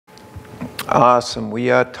Awesome. We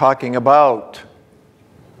are talking about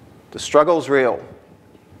the struggle's real.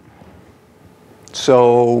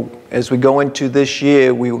 So as we go into this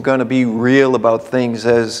year, we're going to be real about things,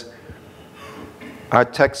 as our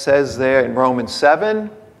text says there in Romans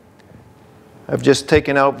 7. I've just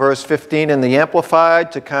taken out verse 15 in the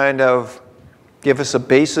Amplified to kind of give us a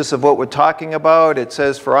basis of what we're talking about. It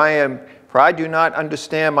says, For I do not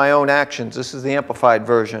understand my own actions. This is the Amplified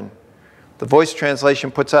version. The Voice translation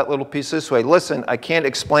puts that little piece this way. Listen, I can't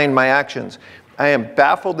explain my actions. I am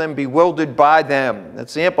baffled and bewildered by them.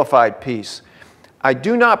 That's the Amplified piece. I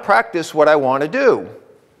do not practice what I want to do,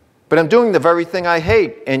 but I'm doing the very thing I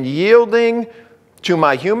hate and yielding to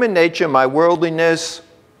my human nature, my worldliness,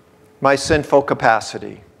 my sinful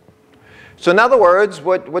capacity. So in other words,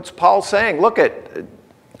 what's Paul saying? Look,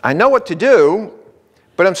 I know what to do,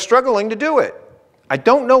 but I'm struggling to do it. I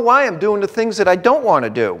don't know why I'm doing the things that I don't want to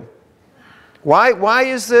do. Why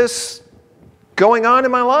is this going on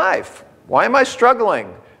in my life? Why am I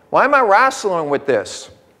struggling? Why am I wrestling with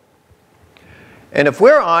this? And if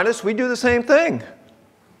we're honest, we do the same thing.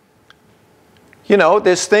 You know,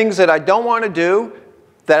 there's things that I don't want to do,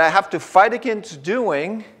 that I have to fight against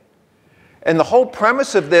doing. And the whole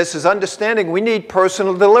premise of this is understanding we need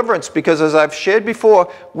personal deliverance, because as I've shared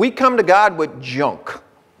before, we come to God with junk.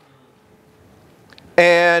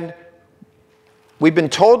 And we've been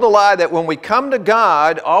told the lie that when we come to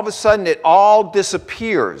God, all of a sudden it all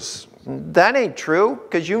disappears. That ain't true,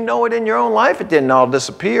 because you know it in your own life. It didn't all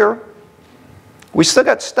disappear. We still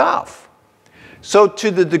got stuff. So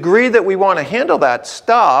to the degree that we want to handle that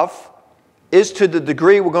stuff is to the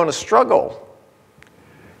degree we're going to struggle.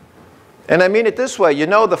 And I mean it this way. You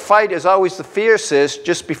know, the fight is always the fiercest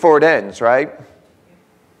just before it ends, right?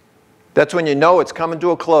 That's when you know it's coming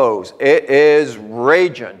to a close. It is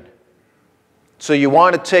raging. So you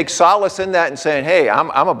want to take solace in that and saying, hey, I'm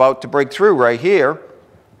about to break through right here.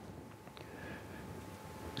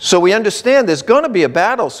 So we understand there's going to be a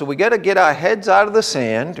battle, so we got to get our heads out of the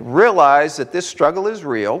sand, realize that this struggle is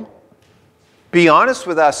real, be honest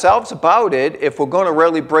with ourselves about it if we're going to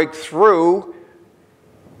really break through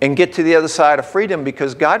and get to the other side of freedom,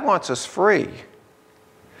 because God wants us free.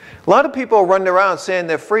 A lot of people are running around saying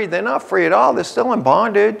they're free. They're not free at all. They're still in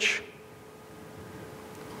bondage.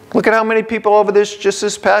 Look at how many people over just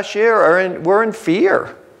this past year were in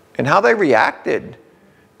fear, and how they reacted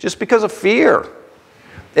just because of fear.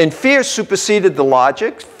 And fear superseded the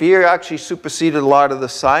logic. Fear actually superseded a lot of the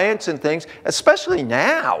science and things, especially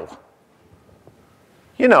now.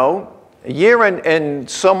 You know, a year and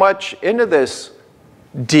so much into this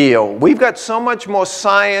deal, we've got so much more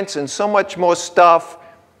science and so much more stuff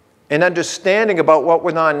and understanding about what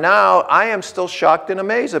we're on now. I am still shocked and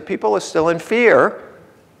amazed that people are still in fear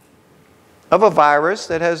of a virus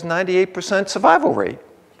that has 98% survival rate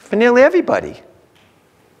for nearly everybody.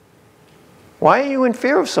 Why are you in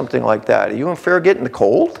fear of something like that? Are you in fear of getting the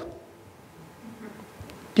cold?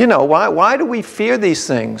 You know, why do we fear these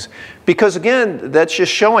things? Because again, that's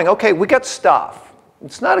just showing, okay, we got stuff.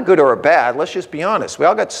 It's not a good or a bad. Let's just be honest. We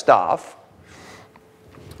all got stuff.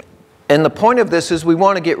 And the point of this is we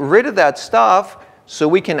want to get rid of that stuff so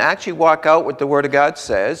we can actually walk out what the Word of God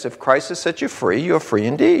says. If Christ has set you free, you're free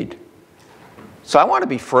indeed. So I want to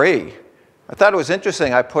be free. I thought it was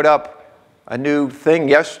interesting. I put up a new thing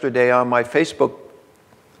yesterday on my Facebook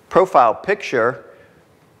profile picture,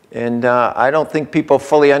 and I don't think people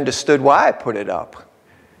fully understood why I put it up.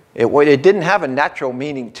 It didn't have a natural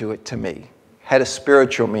meaning to it to me. It had a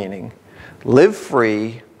spiritual meaning. Live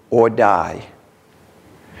free or die.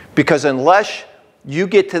 Because unless you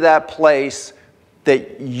get to that place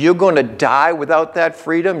that you're going to die without that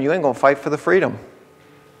freedom, you ain't going to fight for the freedom.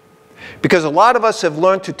 Because a lot of us have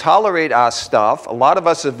learned to tolerate our stuff. A lot of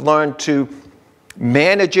us have learned to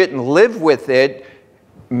manage it and live with it.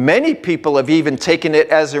 Many people have even taken it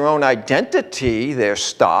as their own identity, their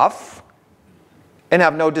stuff, and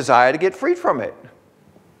have no desire to get free from it.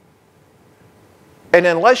 And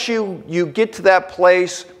unless you get to that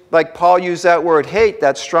place, like Paul used that word hate,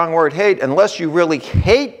 that strong word hate, unless you really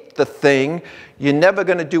hate the thing, you're never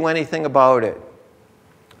going to do anything about it.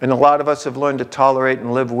 And a lot of us have learned to tolerate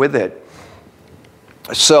and live with it.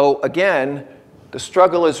 So again, the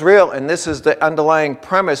struggle is real, and this is the underlying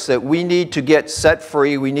premise that we need to get set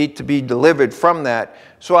free. We need to be delivered from that.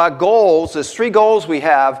 So our goals, there's 3 goals we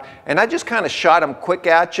have, and I just kind of shot them quick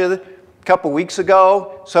at you a couple weeks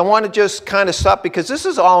ago. So I want to just kind of stop, because this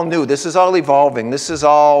is all new. This is all evolving. This is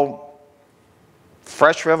all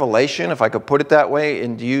fresh revelation, if I could put it that way,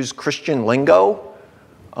 and to use Christian lingo.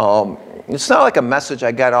 it's not like a message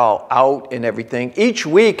I got all out and everything. Each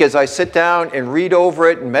week as I sit down and read over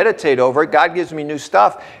it and meditate over it, God gives me new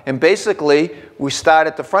stuff. And basically, we start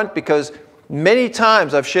at the front because many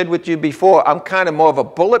times, I've shared with you before, I'm kind of more of a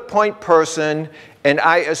bullet point person, and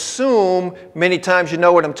I assume many times you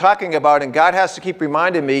know what I'm talking about, and God has to keep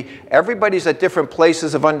reminding me, everybody's at different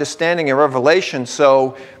places of understanding and revelation,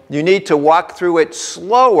 so you need to walk through it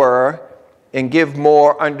slower and give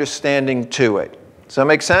more understanding to it. Does that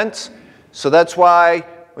make sense? So that's why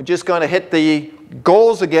we're just going to hit the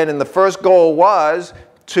goals again, and the first goal was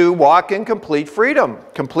to walk in complete freedom,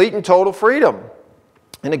 complete and total freedom.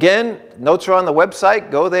 And again, notes are on the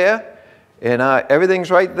website, go there, and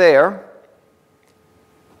everything's right there.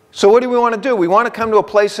 So what do we want to do? We want to come to a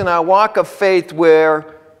place in our walk of faith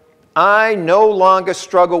where I no longer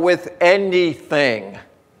struggle with anything.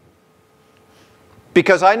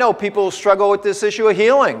 Because I know people struggle with this issue of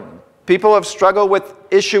healing. People have struggled with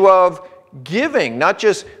issue of giving, not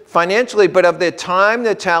just financially, but of their time,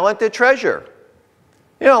 their talent, their treasure.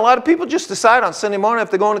 You know, a lot of people just decide on Sunday morning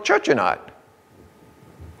if they're going to church or not.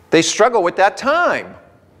 They struggle with that time.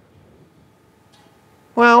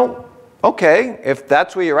 Well, okay, if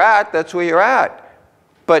that's where you're at, that's where you're at.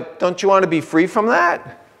 But don't you want to be free from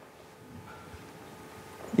that?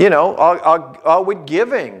 You know, are we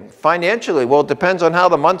giving financially? Well, it depends on how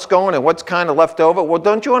the month's going and what's kind of left over. Well,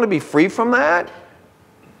 don't you want to be free from that?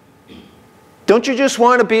 Don't you just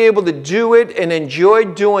want to be able to do it and enjoy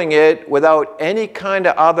doing it without any kind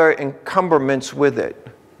of other encumbrance with it?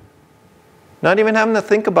 Not even having to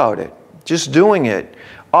think about it, just doing it.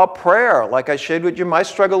 Or prayer, like I shared with you, my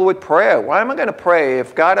struggle with prayer. Why am I going to pray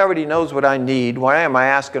if God already knows what I need? Why am I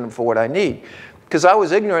asking Him for what I need? Because I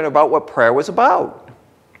was ignorant about what prayer was about.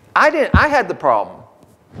 I had the problem.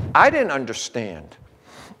 I didn't understand.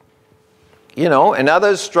 You know, and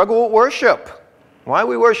others struggle with worship. Why are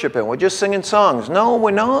we worshiping? We're just singing songs. No,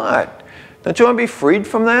 we're not. Don't you want to be freed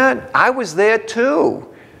from that? I was there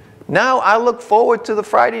too. Now I look forward to the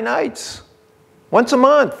Friday nights. Once a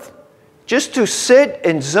month, just to sit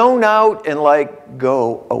and zone out and like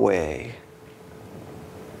go away.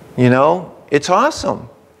 You know, it's awesome.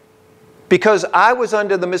 Because I was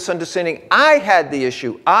under the misunderstanding. I had the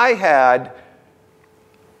issue. I had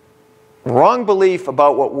wrong belief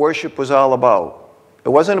about what worship was all about. It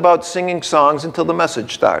wasn't about singing songs until the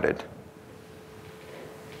message started.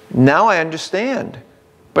 Now I understand.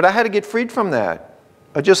 But I had to get freed from that.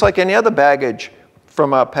 Just like any other baggage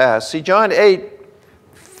from our past. See, John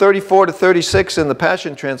 8:34 to 36 in the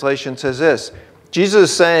Passion Translation says this. Jesus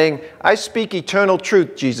is saying, I speak eternal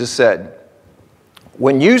truth, Jesus said.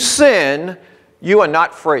 When you sin, you are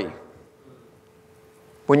not free.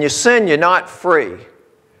 When you sin, you're not free.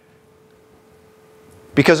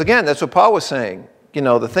 Because again, that's what Paul was saying. You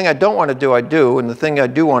know, the thing I don't want to do, I do, and the thing I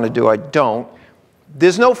do want to do, I don't.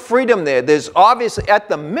 There's no freedom there. There's obviously, at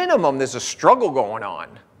the minimum, there's a struggle going on.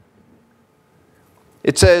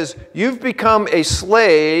 It says, you've become a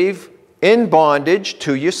slave in bondage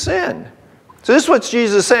to your sin. So this is what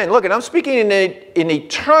Jesus is saying. Look, and I'm speaking in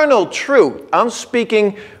eternal truth. I'm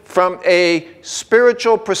speaking from a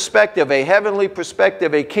spiritual perspective, a heavenly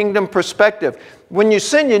perspective, a kingdom perspective. When you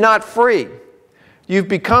sin, you're not free. You've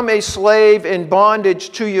become a slave in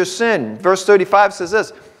bondage to your sin. Verse 35 says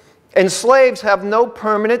this, and slaves have no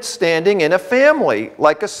permanent standing in a family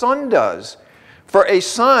like a son does. For a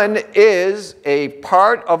son is a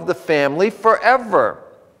part of the family forever.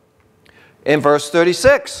 In verse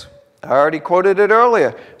 36, I already quoted it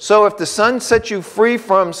earlier. So if the Son sets you free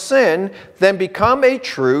from sin, then become a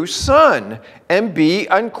true son and be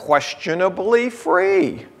unquestionably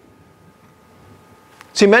free.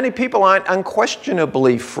 See, many people aren't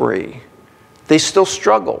unquestionably free. They still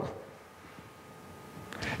struggle.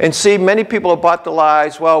 And see, many people have bought the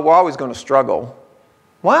lies, well, we're always going to struggle.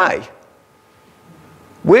 Why?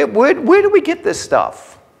 Where do we get this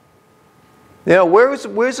stuff? You know, where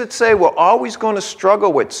does it say we're always going to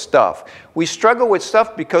struggle with stuff? We struggle with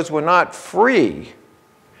stuff because we're not free.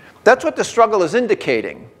 That's what the struggle is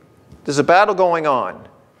indicating. There's a battle going on.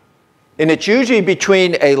 And it's usually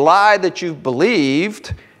between a lie that you've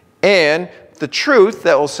believed and the truth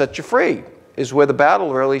that will set you free, is where the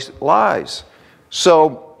battle really lies.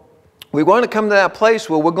 So we want to come to that place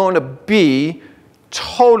where we're going to be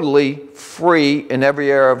totally free in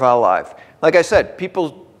every area of our life. Like I said,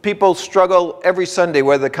 people struggle every Sunday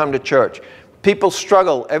whether they come to church. People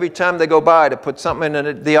struggle every time they go by to put something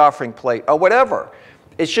in the offering plate or whatever.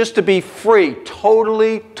 It's just to be free,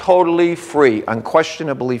 totally, totally free,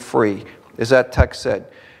 unquestionably free, as that text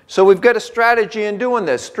said. So we've got a strategy in doing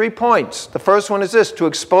this. 3 points. The first one is this, to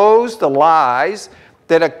expose the lies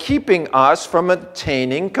that are keeping us from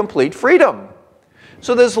attaining complete freedom.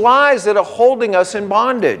 So there's lies that are holding us in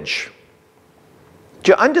bondage.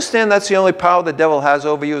 Do you understand that's the only power the devil has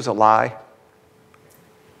over you is a lie?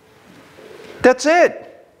 That's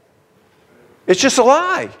it. It's just a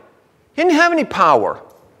lie. He didn't have any power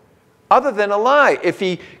other than a lie. If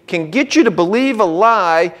he can get you to believe a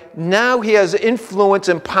lie, now he has influence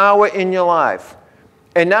and power in your life.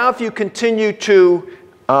 And now if you continue to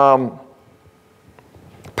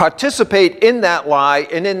participate in that lie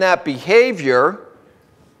and in that behavior,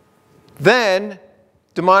 then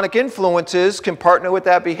demonic influences can partner with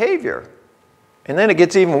that behavior. And then it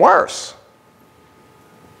gets even worse.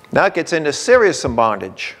 Now it gets into serious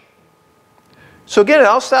bondage. So again, it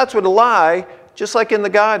all starts with a lie, just like in the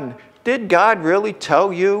garden. Did God really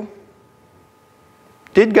tell you?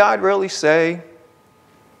 Did God really say?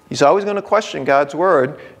 He's always going to question God's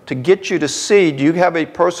word to get you to see, do you have a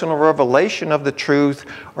personal revelation of the truth,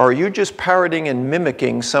 or are you just parroting and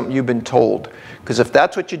mimicking something you've been told? Because if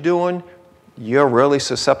that's what you're doing, you're really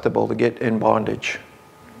susceptible to get in bondage.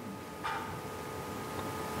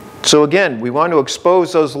 So again, we want to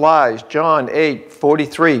expose those lies. John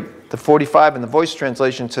 8:43-45 in the Voice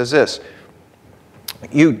translation says this: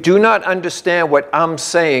 "You do not understand what I'm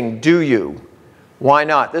saying, do you?" Why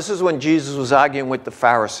not? This is when Jesus was arguing with the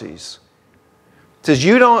Pharisees. It says,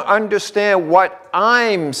 you don't understand what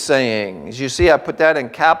I'm saying. As you see, I put that in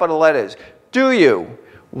capital letters. Do you?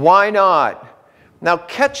 Why not? Now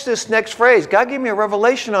catch this next phrase. God gave me a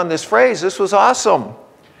revelation on this phrase. This was awesome.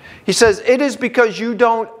 He says, it is because you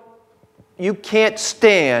can't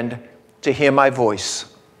stand to hear my voice.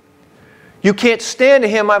 You can't stand to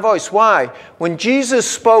hear my voice. Why? When Jesus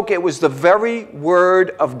spoke, it was the very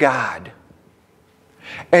word of God.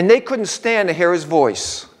 And they couldn't stand to hear his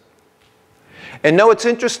voice. And know it's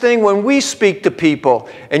interesting, when we speak to people,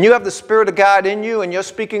 and you have the Spirit of God in you, and you're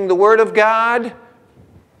speaking the Word of God,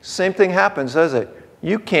 same thing happens, does it?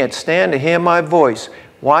 You can't stand to hear my voice.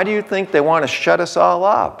 Why do you think they want to shut us all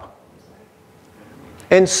up?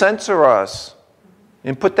 And censor us.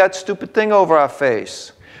 And put that stupid thing over our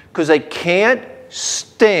face. Because they can't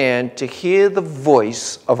stand to hear the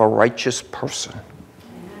voice of a righteous person.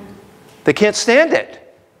 They can't stand it.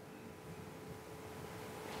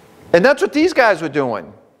 And that's what these guys were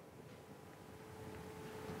doing.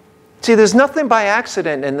 See, there's nothing by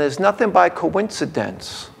accident and there's nothing by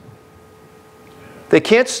coincidence. They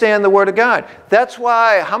can't stand the Word of God. That's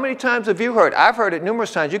why, how many times have you heard? I've heard it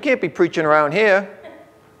numerous times. You can't be preaching around here.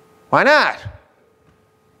 Why not?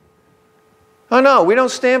 Oh, no, we don't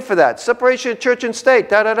stand for that. Separation of church and state,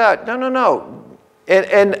 da-da-da. No, no, no.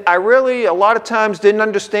 And I really, a lot of times, didn't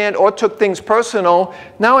understand or took things personal.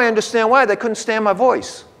 Now I understand why. They couldn't stand my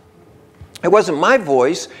voice. It wasn't my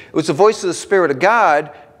voice. It was the voice of the Spirit of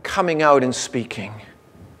God coming out and speaking.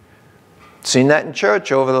 Seen that in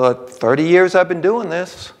church over the 30 years I've been doing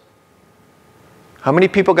this. How many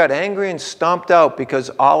people got angry and stomped out because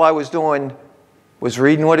all I was doing was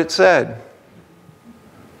reading what it said?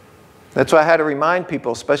 That's why I had to remind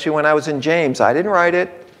people, especially when I was in James, I didn't write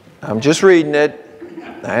it. I'm just reading it.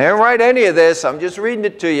 I didn't write any of this. I'm just reading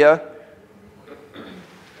it to you.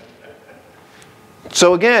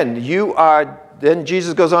 So again, then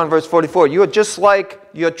Jesus goes on in verse 44, you are just like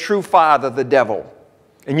your true father, the devil.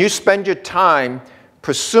 And you spend your time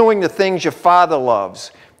pursuing the things your father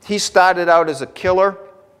loves. He started out as a killer,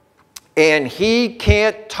 and he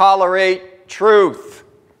can't tolerate truth.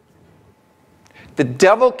 The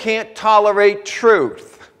devil can't tolerate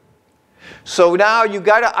truth. So now you've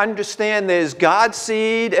got to understand there's God's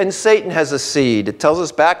seed and Satan has a seed. It tells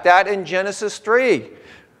us back that in Genesis 3.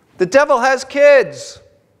 The devil has kids.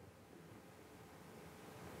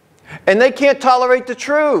 And they can't tolerate the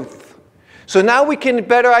truth. So now we can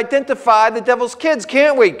better identify the devil's kids,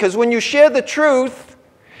 can't we? Because when you share the truth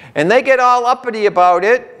and they get all uppity about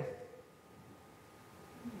it,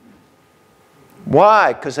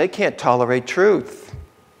 why? Because they can't tolerate truth.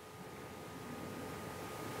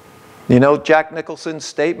 You know Jack Nicholson's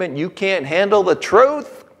statement, you can't handle the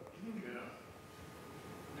truth?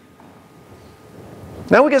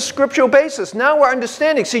 Now we get scriptural basis. Now we're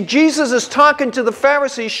understanding. See, Jesus is talking to the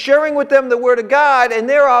Pharisees, sharing with them the Word of God, and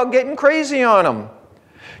they're all getting crazy on him.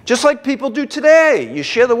 Just like people do today. You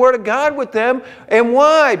share the Word of God with them. And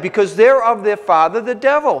why? Because they're of their father, the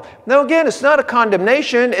devil. Now again, it's not a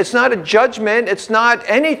condemnation. It's not a judgment. It's not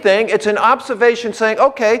anything. It's an observation saying,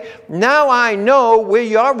 okay, now I know where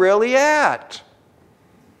you're really at.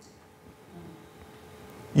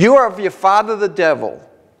 You are of your father, the devil.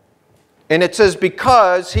 And it says,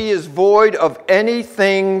 because he is void of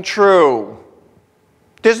anything true.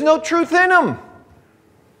 There's no truth in him.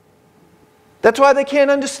 That's why they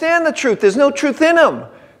can't understand the truth. There's no truth in them.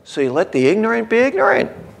 So you let the ignorant be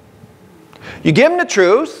ignorant. You give them the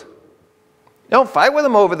truth. Don't fight with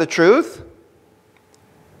them over the truth.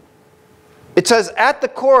 It says, at the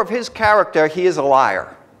core of his character, he is a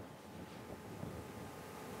liar.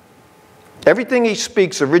 Everything he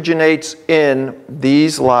speaks originates in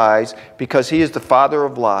these lies because he is the father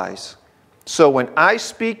of lies. So when I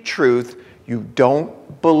speak truth, you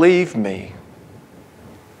don't believe me.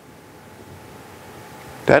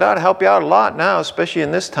 That ought to help you out a lot now, especially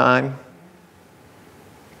in this time.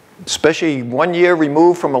 Especially 1 year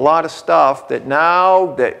removed from a lot of stuff that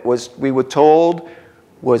now that we were told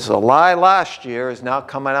was a lie last year is now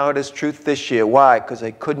coming out as truth this year. Why? Because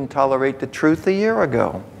they couldn't tolerate the truth a year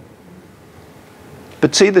ago.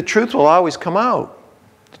 But see, the truth will always come out.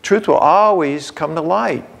 The truth will always come to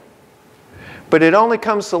light. But it only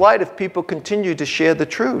comes to light if people continue to share the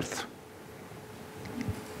truth.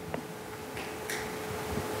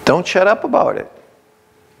 Don't shut up about it.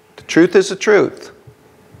 The truth is the truth.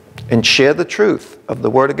 And share the truth of the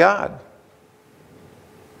Word of God.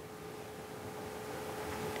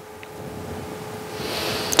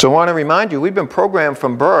 So I want to remind you, we've been programmed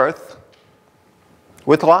from birth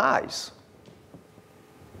with lies.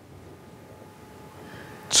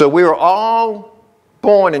 So we were all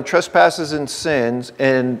born in trespasses and sins,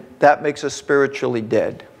 and that makes us spiritually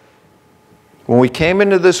dead. When we came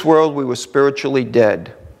into this world, we were spiritually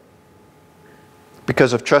dead.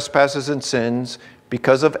 Because of trespasses and sins,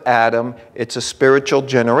 because of Adam, it's a spiritual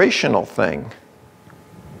generational thing.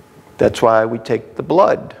 That's why we take the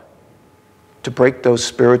blood, to break those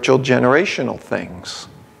spiritual generational things.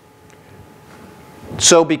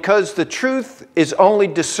 So because the truth is only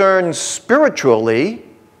discerned spiritually,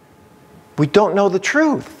 we don't know the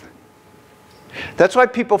truth. That's why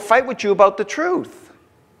people fight with you about the truth.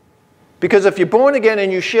 Because if you're born again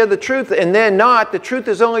and you share the truth and they're not, the truth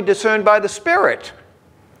is only discerned by the Spirit.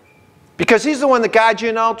 Because He's the one that guides you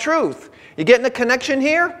in all truth. You getting the connection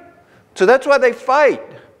here? So that's why they fight.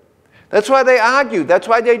 That's why they argue. That's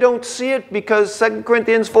why they don't see it, because 2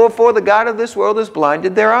 Corinthians 4:4, the God of this world has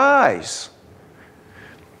blinded their eyes.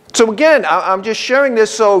 So again, I'm just sharing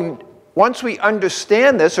this so once we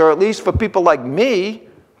understand this, or at least for people like me,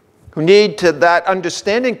 who need to that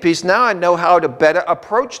understanding piece, now I know how to better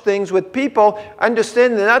approach things with people,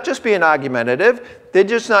 understanding they're not just being argumentative, they're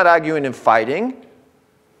just not arguing and fighting.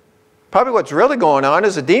 Probably what's really going on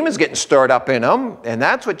is the demons getting stirred up in them, and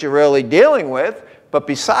that's what you're really dealing with. But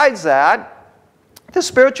besides that, they're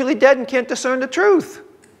spiritually dead and can't discern the truth.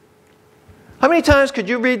 How many times could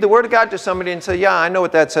you read the Word of God to somebody and say, yeah, I know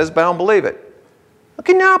what that says, but I don't believe it? How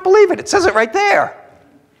can you not believe it? It says it right there.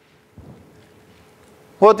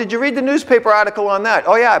 Well, did you read the newspaper article on that?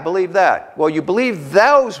 Oh, yeah, I believe that. Well, you believe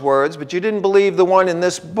those words, but you didn't believe the one in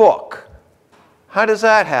this book. How does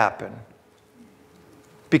that happen?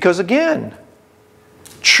 Because again,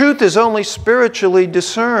 truth is only spiritually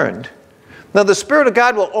discerned. Now, the Spirit of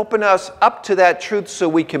God will open us up to that truth so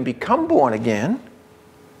we can become born again.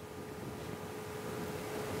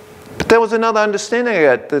 But there was another understanding of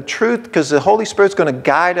it, the truth, because the Holy Spirit's going to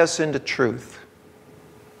guide us into truth.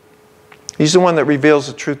 He's the one that reveals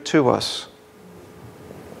the truth to us.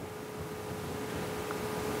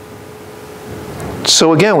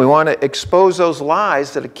 So again, we want to expose those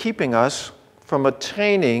lies that are keeping us from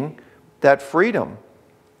attaining that freedom.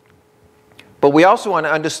 But we also want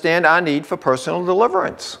to understand our need for personal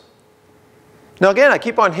deliverance. Now again, I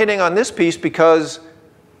keep on hitting on this piece because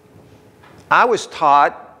I was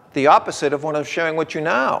taught the opposite of what I'm sharing with you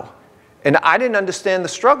now. And I didn't understand the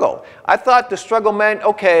struggle. I thought the struggle meant,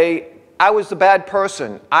 okay, I was the bad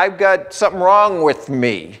person. I've got something wrong with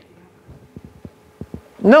me.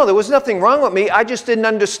 No, there was nothing wrong with me. I just didn't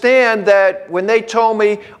understand that when they told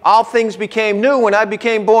me all things became new when I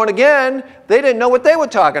became born again, they didn't know what they were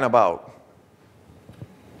talking about.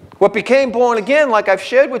 What became born again, like I've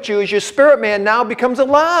shared with you, is your spirit man now becomes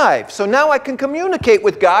alive. So now I can communicate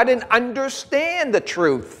with God and understand the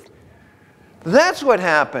truth. That's what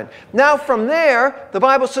happened. Now from there, the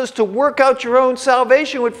Bible says to work out your own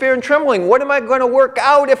salvation with fear and trembling. What am I going to work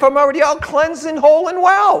out if I'm already all cleansed and whole and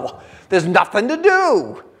well? There's nothing to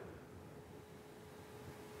do.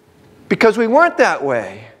 Because we weren't that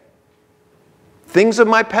way. Things of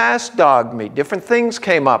my past dogged me. Different things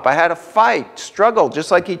came up. I had to fight, struggle,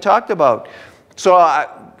 just like he talked about.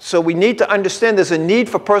 So we need to understand there's a need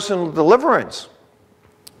for personal deliverance.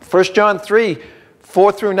 1 John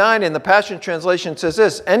 3:4-9 in the Passion Translation says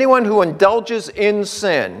this: anyone who indulges in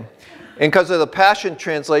sin, and because of the Passion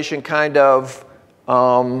Translation kind of,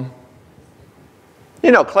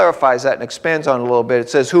 clarifies that and expands on it a little bit. It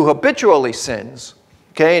says, who habitually sins.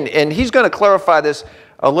 Okay, and he's going to clarify this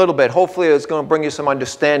a little bit. Hopefully it's going to bring you some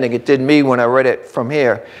understanding. It did me when I read it from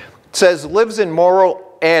here. It says, lives in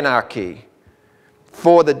moral anarchy.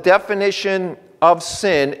 For the definition of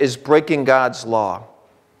sin is breaking God's law.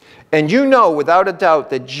 And you know without a doubt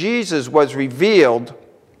that Jesus was revealed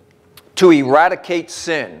to eradicate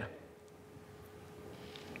sin.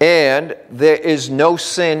 And there is no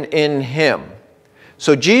sin in him.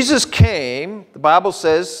 So Jesus came, the Bible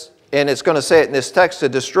says, and it's going to say it in this text, to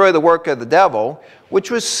destroy the work of the devil, which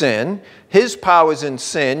was sin. His power is in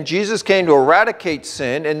sin. Jesus came to eradicate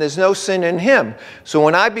sin, and there's no sin in him. So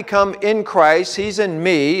when I become in Christ, he's in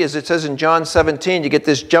me, as it says in John 17, you get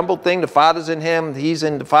this jumbled thing, the Father's in him, he's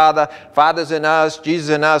in the Father, Father's in us, Jesus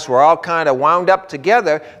in us, we're all kind of wound up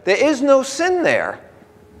together. There is no sin there.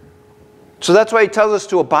 So that's why he tells us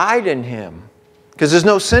to abide in him, because there's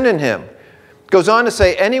no sin in him. Goes on to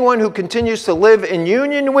say, anyone who continues to live in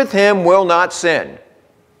union with him will not sin.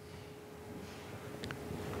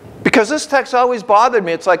 Because this text always bothered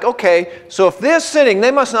me. It's like, okay, so if they're sinning, they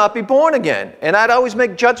must not be born again. And I'd always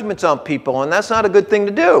make judgments on people, and that's not a good thing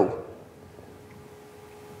to do.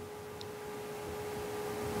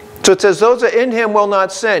 So it says, those that are in him will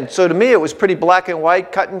not sin. So to me, it was pretty black and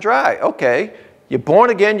white, cut and dry. Okay, you're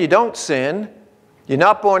born again, you don't sin. You're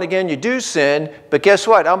not born again, you do sin, but guess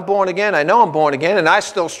what? I'm born again, I know I'm born again, and I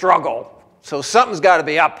still struggle. So something's got to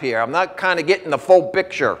be up here. I'm not kind of getting the full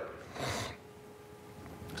picture.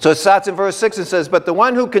 So it starts in verse 6 and says, but the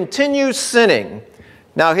one who continues sinning.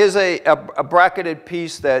 Now here's a bracketed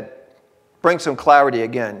piece that brings some clarity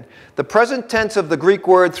again. The present tense of the Greek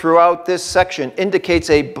word throughout this section indicates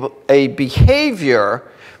a behavior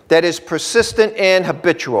that is persistent and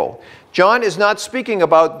habitual. John is not speaking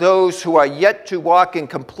about those who are yet to walk in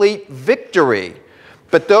complete victory,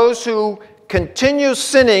 but those who continue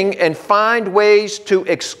sinning and find ways to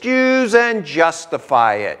excuse and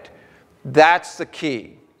justify it. That's the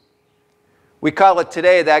key. We call it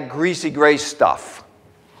today that greasy grace stuff.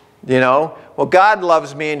 You know, well, God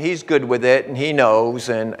loves me and he's good with it and he knows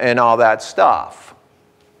and all that stuff.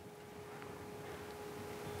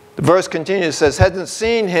 The verse continues, says, hasn't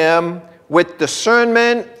seen him with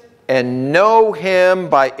discernment and know him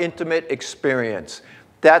by intimate experience.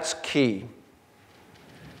 That's key.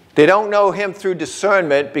 They don't know him through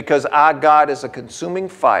discernment because our God is a consuming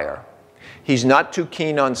fire. He's not too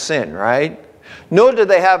keen on sin, right? Nor do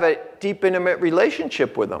they have a deep, intimate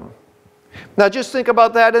relationship with him. Now just think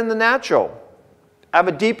about that in the natural. I have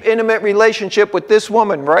a deep, intimate relationship with this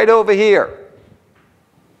woman right over here.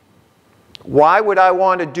 Why would I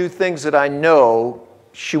want to do things that I know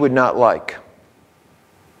she would not like?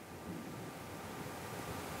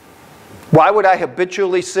 Why would I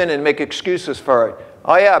habitually sin and make excuses for it?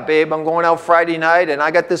 Oh yeah, babe, I'm going out Friday night and I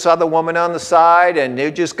got this other woman on the side and you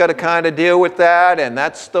just got to kind of deal with that and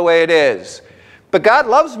that's the way it is. But God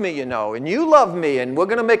loves me, you know, and you love me and we're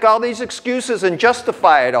going to make all these excuses and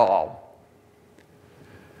justify it all.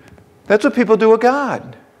 That's what people do with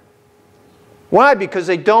God. Why? Because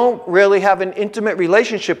they don't really have an intimate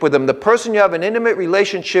relationship with him. The person you have an intimate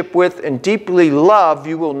relationship with and deeply love,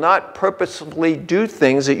 you will not purposefully do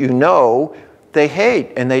things that you know they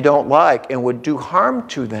hate and they don't like and would do harm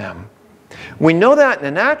to them. We know that in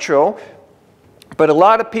the natural, but a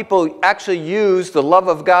lot of people actually use the love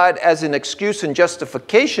of God as an excuse and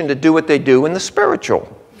justification to do what they do in the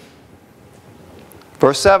spiritual.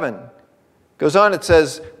 Verse 7 goes on, it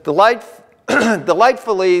says,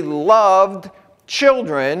 delightfully loved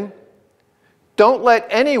children, don't let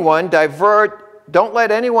anyone divert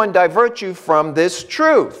you from this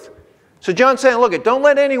truth. So John's saying, look, don't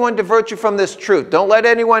let anyone divert you from this truth. Don't let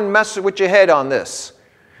anyone mess with your head on this.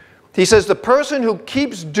 He says the person who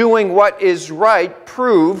keeps doing what is right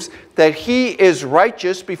proves that he is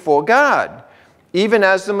righteous before God, even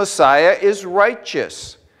as the Messiah is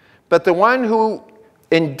righteous. But the one who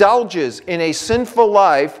indulges in a sinful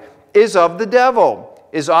life is of the devil,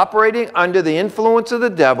 is operating under the influence of the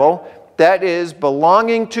devil, that is,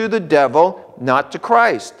 belonging to the devil, not to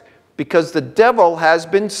Christ, because the devil has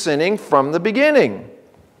been sinning from the beginning.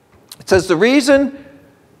 It says the reason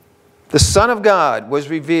the Son of God was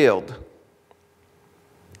revealed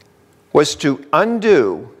was to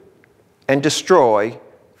undo and destroy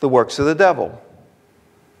the works of the devil.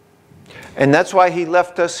 And that's why he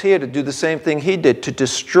left us here to do the same thing he did, to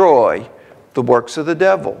destroy the works of the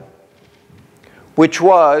devil, which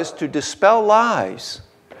was to dispel lies.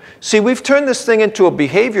 See, we've turned this thing into a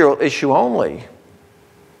behavioral issue only.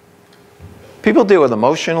 People deal with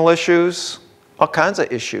emotional issues, all kinds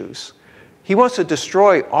of issues. He wants to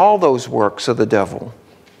destroy all those works of the devil.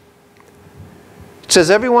 It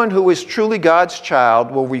says everyone who is truly God's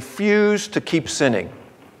child will refuse to keep sinning.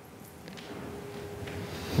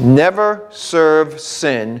 Never serve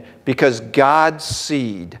sin because God's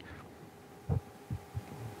seed.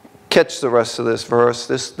 Catch the rest of this verse.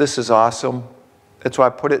 This is awesome. That's why I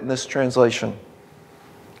put it in this translation.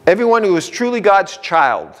 Everyone who is truly God's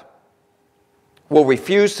child will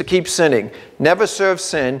refuse to keep sinning, never serve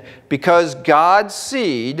sin, because God's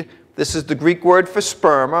seed, this is the Greek word for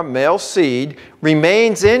sperma, male seed,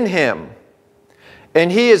 remains in him.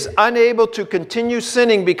 And he is unable to continue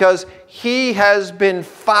sinning because he has been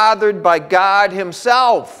fathered by God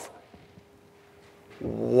himself.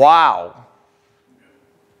 Wow.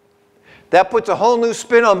 That puts a whole new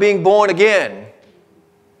spin on being born again.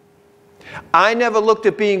 I never looked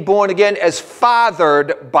at being born again as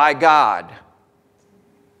fathered by God.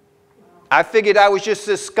 I figured I was just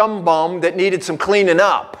this scumbum that needed some cleaning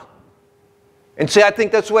up. And see, I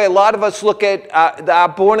think that's the way a lot of us look at our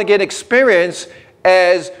born again experience,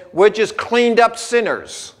 as we're just cleaned up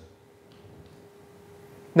sinners.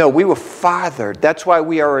 No, we were fathered. That's why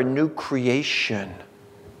we are a new creation.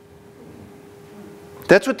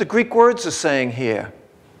 That's what the Greek words are saying here.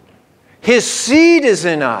 His seed is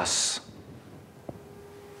in us.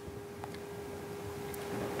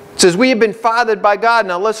 It says, we have been fathered by God.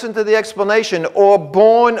 Now listen to the explanation. Or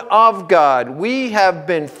born of God. We have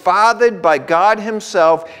been fathered by God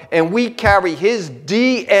himself, and we carry his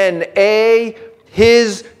DNA,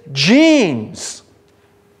 his genes.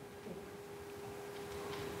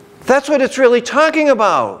 That's what it's really talking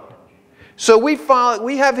about. So we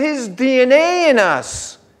have his DNA in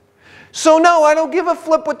us. So no, I don't give a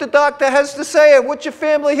flip what the doctor has to say. What's your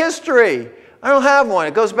family history? I don't have one.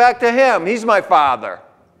 It goes back to him. He's my father.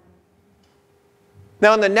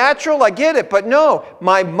 Now in the natural, I get it, but no,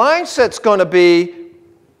 my mindset's going to be,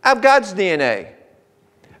 I have God's DNA.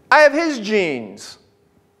 I have his genes.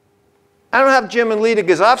 I don't have Jim and Lita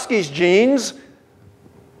Gazowski's genes.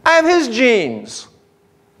 I have his genes.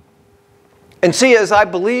 And see, as I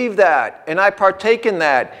believe that, and I partake in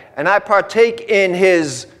that, and I partake in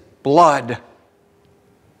his blood,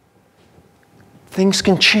 things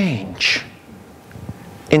can change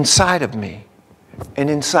inside of me and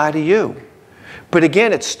inside of you. But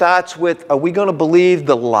again, it starts with, are we going to believe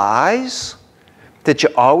the lies? That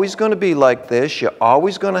you're always going to be like this, you're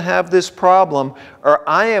always going to have this problem, or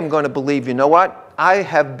I am going to believe, you know what? I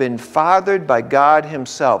have been fathered by God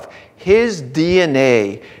himself. His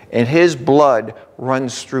DNA and his blood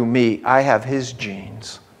runs through me. I have his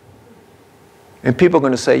genes. And people are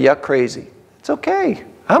going to say, you're crazy. It's okay.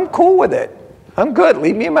 I'm cool with it. I'm good.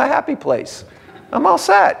 Leave me in my happy place. I'm all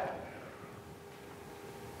set.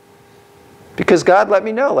 Because God let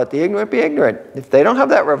me know, let the ignorant be ignorant. If they don't have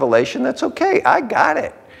that revelation, that's okay. I got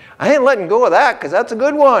it. I ain't letting go of that because that's a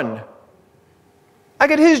good one. I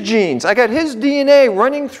got his genes. I got his DNA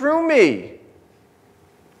running through me.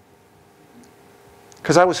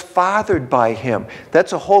 Because I was fathered by him.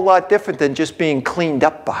 That's a whole lot different than just being cleaned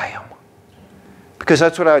up by him. Because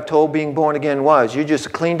that's what I was told being born again was. You're just a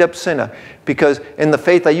cleaned up sinner. Because in the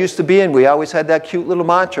faith I used to be in, we always had that cute little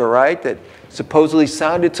mantra, right? That supposedly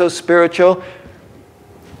sounded so spiritual.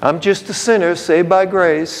 I'm just a sinner saved by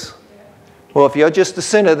grace. Well, if you're just a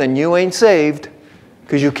sinner, then you ain't saved.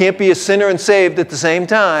 Because you can't be a sinner and saved at the same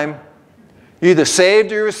time. You're either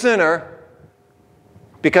saved or you're a sinner.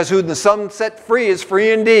 Because who the Son set free is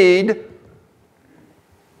free indeed.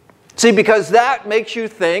 See, because that makes you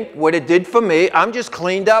think what it did for me, I'm just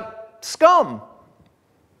cleaned up scum.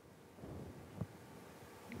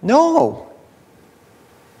 No.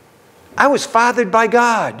 I was fathered by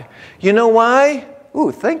God. You know why?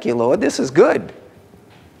 Ooh, thank you, Lord. This is good.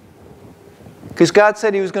 Because God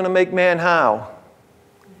said he was going to make man how?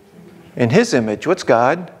 In his image. What's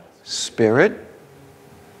God? Spirit.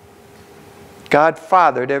 God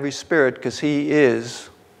fathered every spirit because he is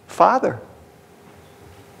Father.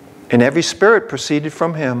 And every spirit proceeded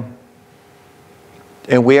from him.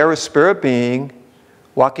 And we are a spirit being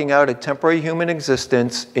walking out a temporary human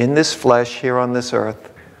existence in this flesh here on this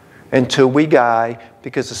earth until we die,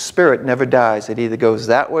 because the spirit never dies. It either goes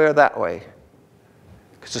that way or that way.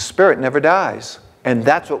 Because the spirit never dies. And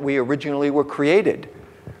that's what we originally were created.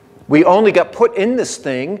 We only got put in this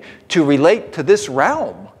thing to relate to this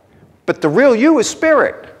realm. But the real you is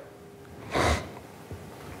spirit.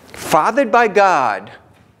 Fathered by God.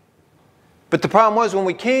 But the problem was when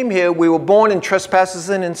we came here, we were born in trespasses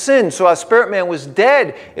and in sin. So our spirit man was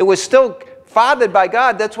dead. It was still fathered by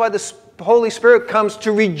God. That's why the Holy Spirit comes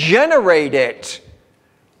to regenerate it.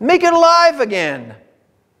 Make it alive again.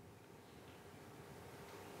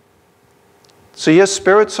 So your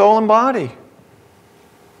spirit, soul, and body.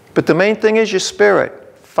 But the main thing is your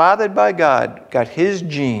spirit. Fathered by God, got his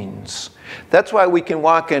genes. That's why we can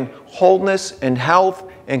walk in wholeness and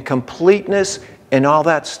health and completeness and all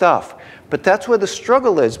that stuff. But that's where the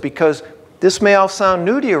struggle is, because this may all sound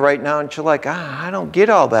new to you right now, and you're like, I don't get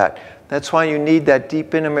all that. That's why you need that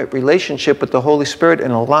deep, intimate relationship with the Holy Spirit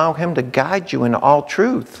and allow Him to guide you in all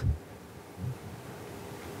truth.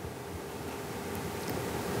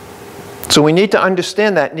 So we need to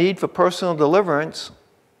understand that need for personal deliverance.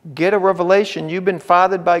 Get a revelation. You've been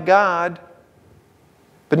fathered by God.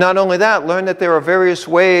 But not only that, learn that there are various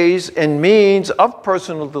ways and means of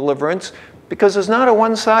personal deliverance, because there's not a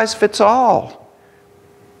one-size-fits-all.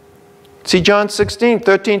 See John 16,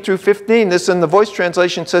 13 through 15. This in the Voice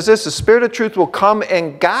translation says this: the Spirit of truth will come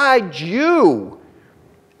and guide you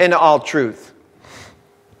into all truth.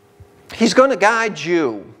 He's going to guide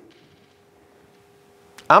you.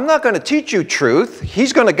 I'm not going to teach you truth.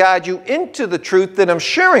 He's going to guide you into the truth that I'm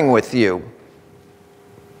sharing with you.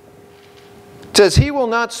 It says, He will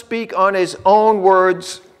not speak on His own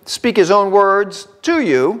words, speak His own words to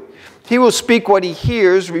you. He will speak what He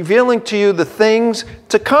hears, revealing to you the things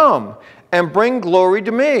to come, and bring glory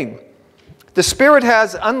to me. The Spirit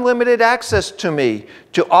has unlimited access to me,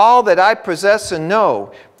 to all that I possess and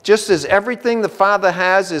know, just as everything the Father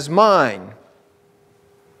has is mine.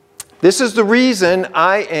 This is the reason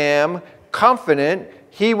I am confident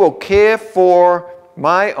He will care for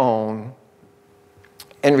my own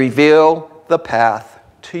and reveal the path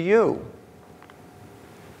to you.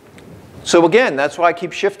 So again, that's why I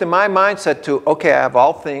keep shifting my mindset to, okay, I have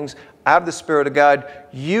all things, I have the Spirit of God,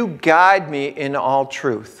 you guide me in all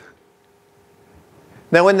truth.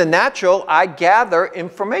 Now in the natural, I gather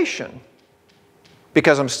information,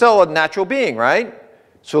 because I'm still a natural being, right?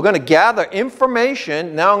 So we're going to gather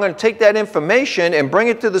information. Now I'm going to take that information and bring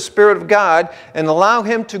it to the Spirit of God and allow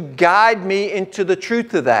Him to guide me into the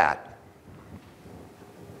truth of that.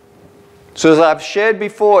 So as I've shared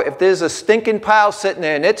before, if there's a stinking pile sitting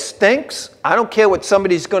there and it stinks, I don't care what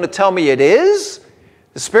somebody's going to tell me it is.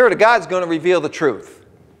 The Spirit of God is going to reveal the truth.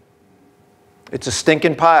 It's a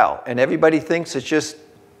stinking pile, and everybody thinks it's just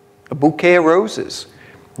a bouquet of roses.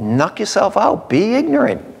 Knock yourself out. Be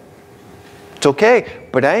ignorant. It's okay,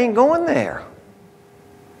 but I ain't going there.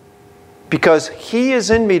 Because He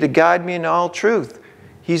is in me to guide me in all truth.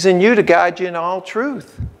 He's in you to guide you in all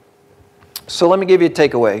truth. So let me give you a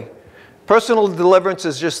takeaway. Personal deliverance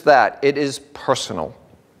is just that. It is personal.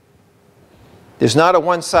 There's not a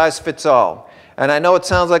one-size-fits-all. And I know it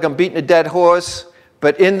sounds like I'm beating a dead horse,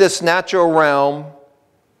 but in this natural realm,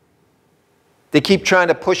 they keep trying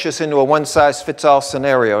to push us into a one-size-fits-all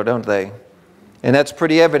scenario, don't they? And that's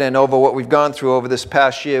pretty evident over what we've gone through over this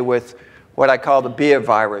past year with what I call the beer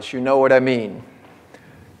virus. You know what I mean.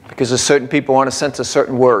 Because there's certain people want to censor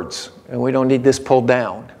certain words, and we don't need this pulled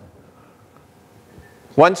down.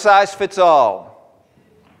 One size fits all.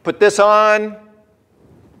 Put this on,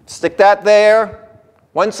 stick that there.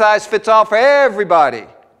 One size fits all for everybody.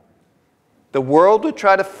 The world will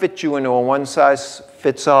try to fit you into a one size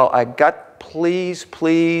fits all. Please,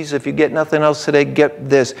 please, if you get nothing else today, get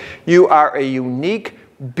this. You are a unique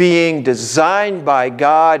being designed by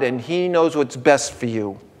God, and He knows what's best for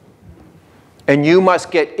you. And you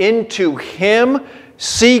must get into Him,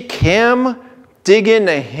 seek Him, dig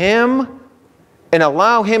into Him, and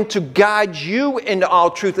allow Him to guide you into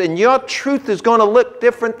all truth. And your truth is going to look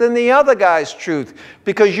different than the other guy's truth,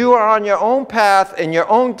 because you are on your own path and your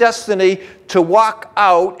own destiny to walk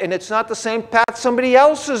out, and it's not the same path somebody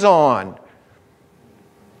else is on.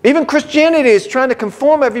 Even Christianity is trying to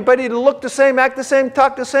conform everybody to look the same, act the same,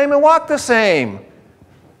 talk the same, and walk the same.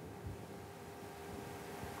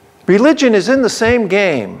 Religion is in the same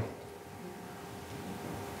game.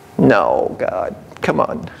 No, God, come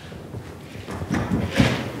on.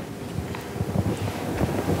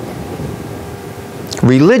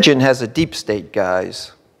 Religion has a deep state,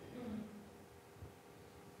 guys.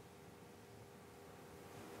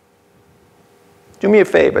 Do me a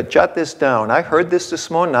favor, jot this down. I heard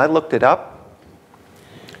this morning, I looked it up.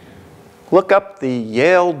 Look up the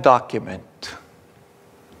Yale document.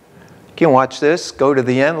 You can watch this, go to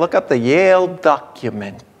the end, look up the Yale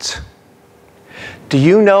document. Do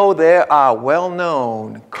you know there are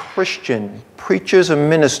well-known Christian preachers and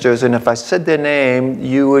ministers, and if I said their name,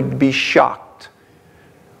 you would be shocked,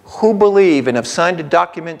 who believe and have signed a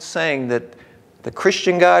document saying that the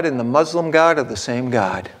Christian God and the Muslim God are the same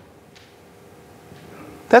God?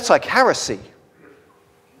 That's like heresy.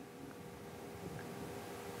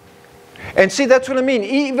 And see, that's what I mean.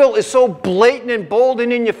 Evil is so blatant and bold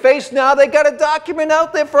and in your face now, they got a document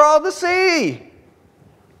out there for all to see.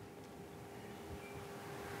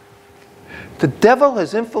 The devil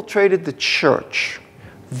has infiltrated the church.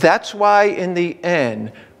 That's why in the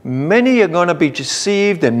end, many are going to be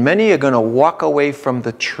deceived and many are going to walk away from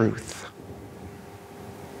the truth.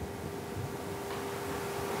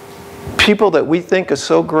 People that we think are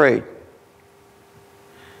so great.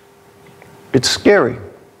 It's scary.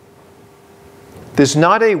 There's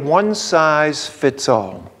not a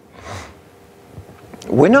one-size-fits-all.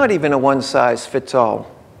 We're not even a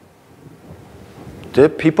one-size-fits-all.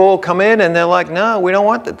 People come in and they're like, no, we don't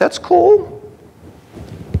want that. That's cool.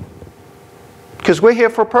 Because we're here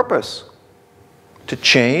for a purpose. To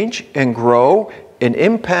change and grow and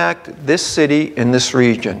impact this city and this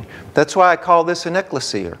region. That's why I call this an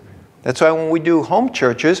ecclesia. That's why when we do home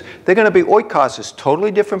churches, they're going to be oikoses, totally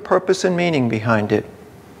different purpose and meaning behind it.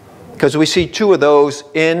 Because we see two of those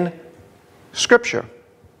in Scripture.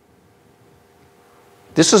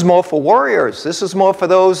 This is more for warriors. This is more for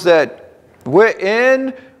those that we're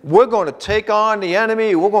going to take on the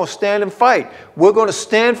enemy. We're going to stand and fight. We're going to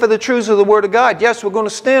stand for the truths of the Word of God. Yes, we're going to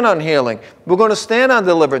stand on healing. We're going to stand on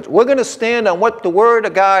deliverance. We're going to stand on what the Word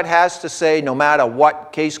of God has to say no matter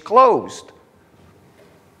what, case closed.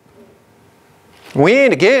 We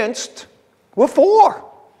ain't against. We're for.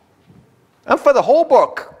 I'm for the whole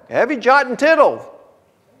book. Every jot and tittle.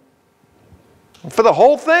 I'm for the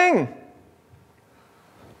whole thing.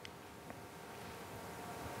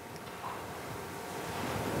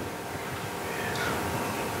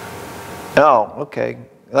 Oh, okay.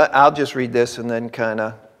 I'll just read this and then kind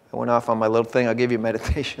of, I went off on my little thing. I'll give you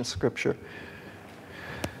meditation scripture.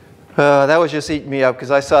 That was just eating me up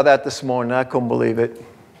because I saw that this morning. I couldn't believe it.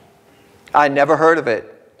 I never heard of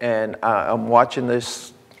it. And I'm watching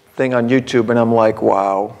this thing on YouTube and I'm like,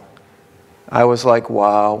 wow. I was like,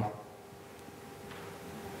 wow.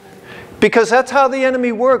 Because that's how the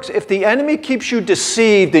enemy works. If the enemy keeps you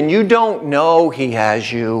deceived and you don't know he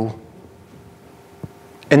has you,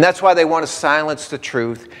 and that's why they want to silence the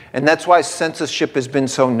truth. And that's why censorship has been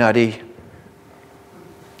so nutty.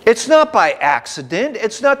 It's not by accident.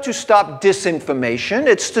 It's not to stop disinformation.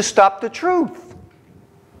 It's to stop the truth.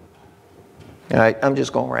 All right, I'm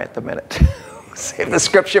just going to rant a minute. Save the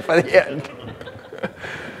scripture for the end.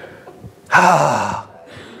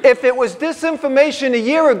 If it was disinformation a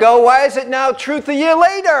year ago, why is it now truth a year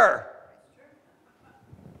later?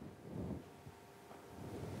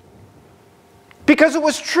 Because it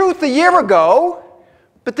was truth a year ago,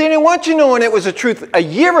 but they didn't want you knowing it was a truth a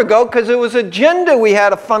year ago because it was an agenda we had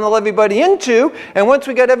to funnel everybody into. And once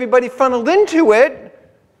we got everybody funneled into it,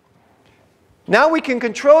 now we can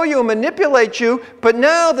control you and manipulate you, but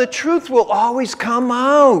now the truth will always come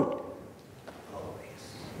out.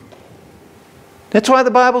 That's why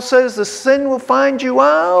the Bible says the sin will find you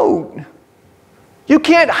out. You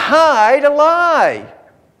can't hide a lie.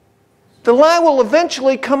 The lie will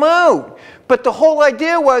eventually come out. But the whole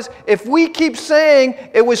idea was, if we keep saying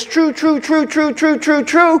it was true, true, true, true, true, true,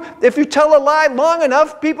 true, if you tell a lie long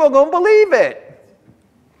enough, people are going to believe it.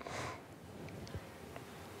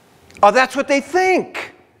 Oh, that's what they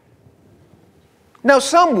think. Now,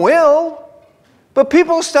 some will, but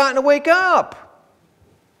people are starting to wake up.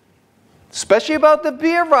 Especially about the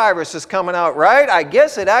beer virus that's coming out, right? I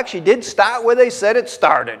guess it actually did start where they said it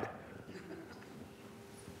started.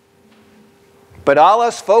 But all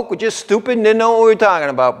us folk were just stupid and didn't know what we were talking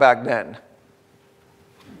about back then.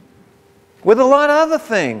 With a lot of other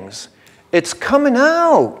things. It's coming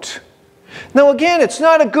out. Now again, it's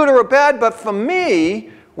not a good or a bad, but for me,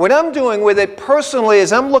 what I'm doing with it personally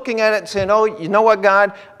is I'm looking at it and saying, oh, you know what,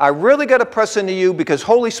 God? I really got to press into you because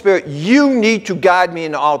Holy Spirit, you need to guide me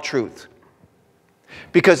into all truth.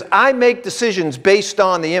 Because I make decisions based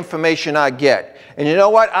on the information I get. And you know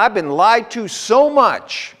what? I've been lied to so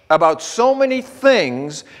much about so many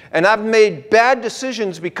things, and I've made bad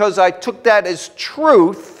decisions because I took that as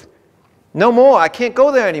truth. No more. I can't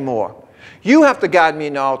go there anymore. You have to guide me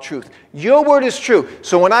in all truth. Your word is true.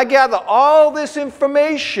 So when I gather all this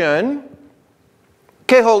information,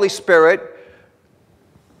 okay, Holy Spirit,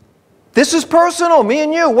 this is personal, me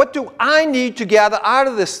and you. What do I need to gather out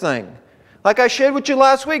of this thing? Like I shared with you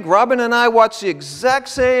last week, Robin and I watched the exact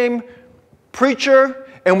same preacher,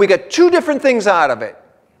 and we got two different things out of it.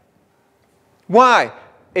 Why?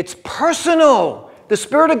 It's personal. The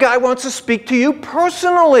Spirit of God wants to speak to you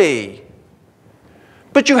personally.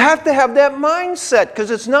 But you have to have that mindset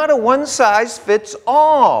because it's not a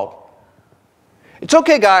one-size-fits-all. It's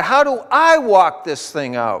okay, God, how do I walk this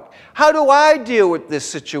thing out? How do I deal with this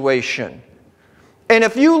situation? And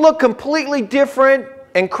if you look completely different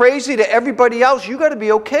and crazy to everybody else, you got to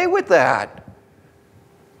be okay with that.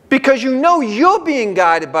 Because you know you're being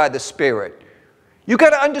guided by the Spirit. You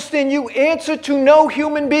got to understand you answer to no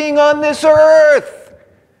human being on this earth.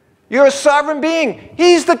 You're a sovereign being.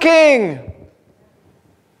 He's the king.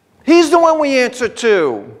 He's the one we answer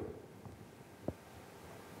to.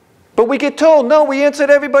 But we get told, no, we answered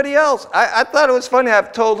everybody else. I thought it was funny.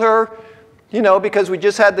 I've told her, you know, because we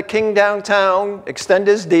just had the king downtown extend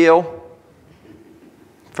his deal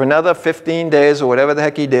for another 15 days or whatever the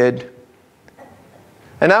heck he did.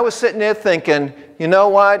 And I was sitting there thinking, you know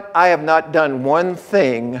what? I have not done one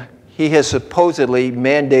thing he has supposedly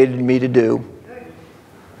mandated me to do.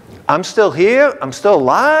 I'm still here. I'm still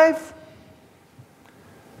alive.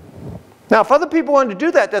 Now, if other people wanted to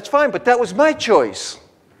do that, that's fine, but that was my choice.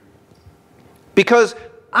 Because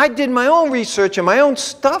I did my own research and my own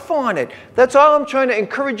stuff on it. That's all I'm trying to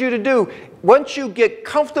encourage you to do. Once you get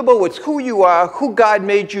comfortable with who you are, who God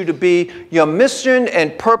made you to be, your mission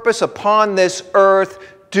and purpose upon this earth,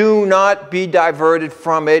 do not be diverted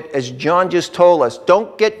from it. As John just told us,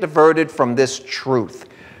 don't get diverted from this truth.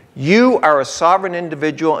 You are a sovereign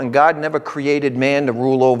individual, and God never created man to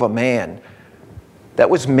rule over man. That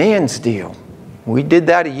was man's deal. We did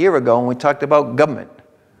that a year ago when we talked about government.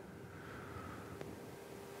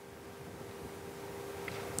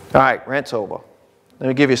 All right, rant's over. Let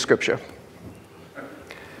me give you a scripture.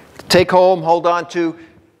 Take home, hold on to.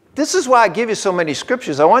 This is why I give you so many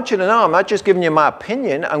scriptures. I want you to know I'm not just giving you my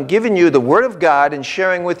opinion. I'm giving you the Word of God and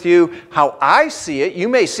sharing with you how I see it. You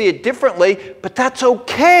may see it differently, but that's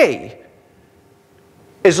okay.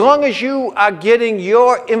 As long as you are getting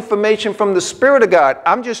your information from the Spirit of God,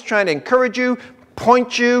 I'm just trying to encourage you,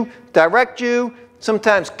 point you, direct you,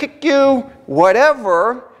 sometimes kick you,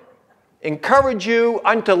 whatever. Encourage you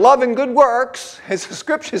unto love and good works, as the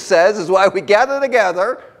scripture says, is why we gather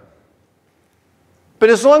together.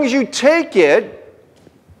 But as long as you take it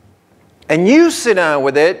and you sit down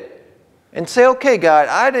with it and say, okay, God,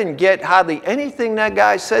 I didn't get hardly anything that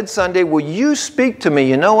guy said Sunday. Will you speak to me?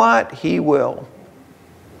 You know what? He will.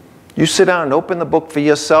 You sit down and open the book for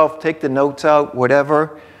yourself, take the notes out,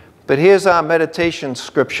 whatever. But here's our meditation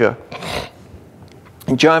scripture.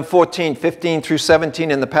 In John 14, 15 through 17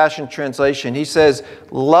 in the Passion Translation, he says,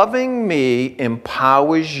 loving me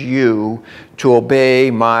empowers you to obey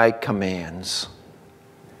my commands.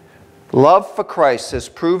 Love for Christ is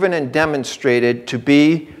proven and demonstrated to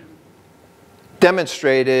be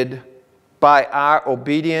demonstrated by our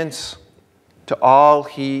obedience to all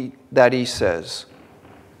that he says.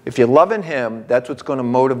 If you're loving him, that's what's going to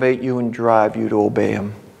motivate you and drive you to obey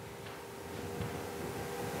him.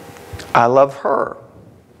 I love her.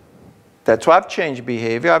 That's why I've changed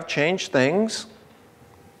behavior. I've changed things.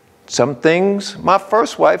 Some things my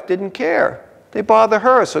first wife didn't care. They bother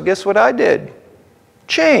her, so guess what I did?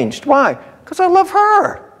 Changed. Why? Because I love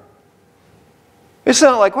her. It's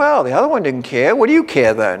not like, well, the other one didn't care. What do you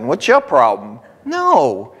care then? What's your problem?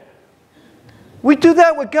 No. We do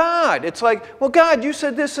that with God. It's like, well, God, you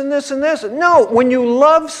said this and this and this. No, when you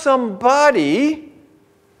love somebody,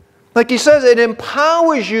 like he says, it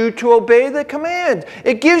empowers you to obey the command.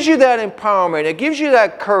 It gives you that empowerment. It gives you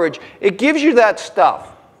that courage. It gives you that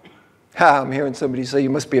stuff. I'm hearing somebody say, you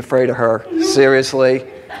must be afraid of her.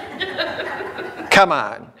 Seriously? Come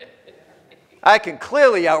on. I can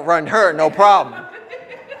clearly outrun her, no problem.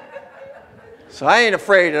 So I ain't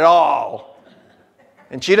afraid at all.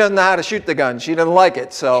 And she doesn't know how to shoot the gun. She doesn't like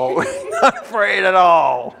it, so not afraid at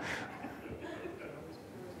all.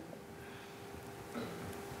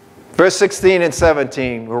 Verse 16 and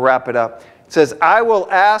 17, we'll wrap it up. It says, I will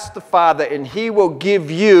ask the Father, and he will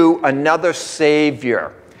give you another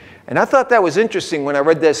Savior. And I thought that was interesting when I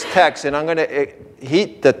read this text, and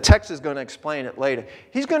the text is going to explain it later.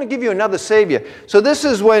 He's going to give you another Savior. So this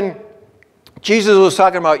is when Jesus was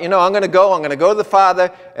talking about, you know, I'm going to go to the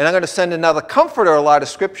Father, and I'm going to send another Comforter, a lot of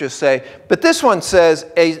scriptures say. But this one says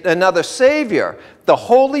another Savior, the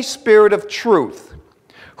Holy Spirit of truth,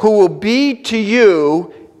 who will be to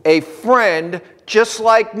you a friend just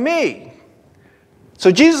like me.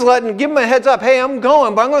 So Jesus give him a heads up. Hey, I'm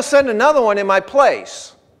going, but I'm going to send another one in my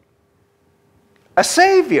place. A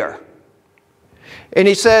Savior. And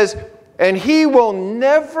he says, and he will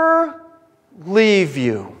never leave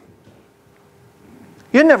you.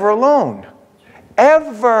 You're never alone.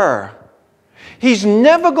 Ever. He's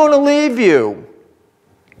never going to leave you.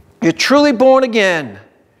 You're truly born again.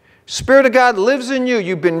 Spirit of God lives in you.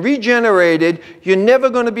 You've been regenerated. You're never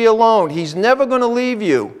going to be alone. He's never going to leave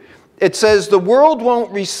you. It says the world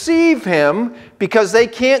won't receive him because they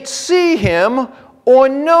can't see him or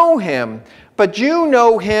know him. But you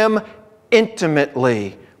know him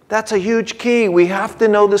intimately. That's a huge key. We have to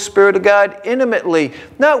know the Spirit of God intimately.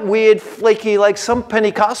 Not weird, flaky like some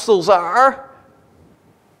Pentecostals are.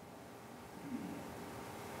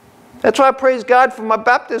 That's why I praise God for my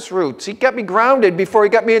Baptist roots. He got me grounded before he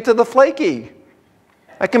got me into the flaky.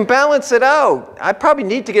 I can balance it out. I probably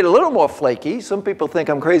need to get a little more flaky. Some people think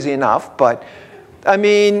I'm crazy enough, but I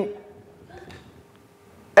mean,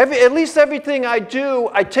 at least everything I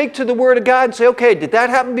do, I take to the Word of God and say, okay, did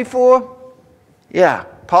that happen before? Yeah.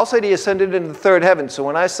 Paul said he ascended into the third heaven. So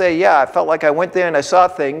when I say, yeah, I felt like I went there and I saw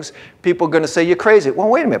things, people are going to say, you're crazy. Well,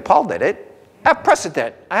 wait a minute, Paul did it. I have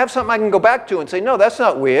precedent. I have something I can go back to and say, no, that's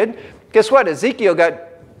not weird. Guess what? Ezekiel got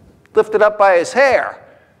lifted up by his hair.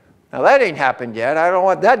 Now, that ain't happened yet. I don't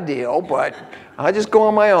want that deal, but I just go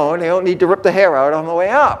on my own. I don't need to rip the hair out on the way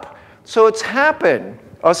up. So it's happened.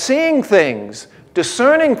 Or seeing things,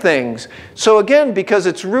 discerning things. So again, because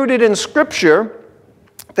it's rooted in Scripture,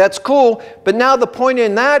 that's cool. But now the point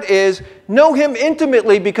in that is know Him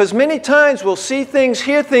intimately, because many times we'll see things,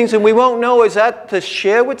 hear things, and we won't know, is that to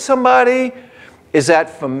share with somebody? Is that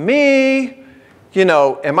for me? You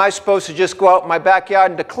know, am I supposed to just go out in my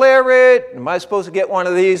backyard and declare it? Am I supposed to get one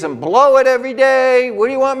of these and blow it every day? What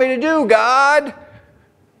do you want me to do, God?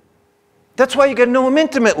 That's why you got to know Him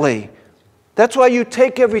intimately. That's why you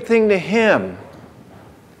take everything to Him.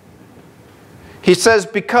 He says,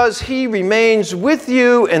 because He remains with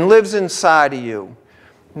you and lives inside of you.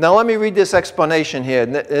 Now let me read this explanation here.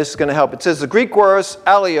 This is going to help. It says the Greek word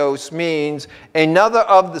allos means another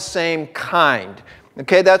of the same kind.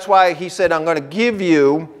 Okay, that's why He said, I'm going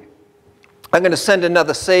to send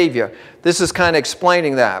another Savior. This is kind of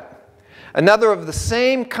explaining that. Another of the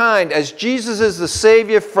same kind, as Jesus is the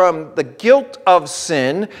Savior from the guilt of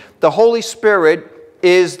sin, the Holy Spirit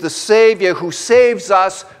is the Savior who saves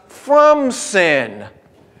us from sin.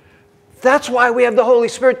 That's why we have the Holy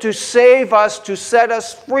Spirit, to save us, to set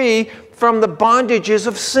us free from the bondages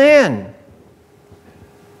of sin.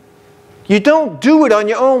 You don't do it on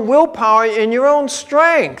your own willpower and your own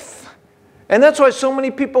strength. And that's why so many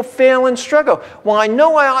people fail and struggle. Well, I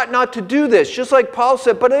know I ought not to do this, just like Paul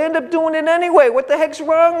said, but I end up doing it anyway. What the heck's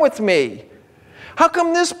wrong with me? How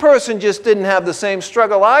come this person just didn't have the same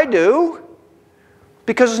struggle I do?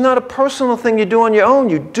 Because it's not a personal thing you do on your own.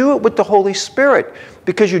 You do it with the Holy Spirit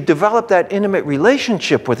because you develop that intimate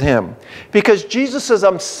relationship with Him. Because Jesus says,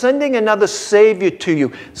 I'm sending another Savior to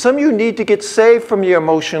you. Some of you need to get saved from your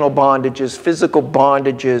emotional bondages, physical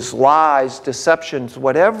bondages, lies, deceptions,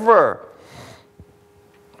 whatever.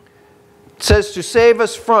 It says to save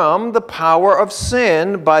us from the power of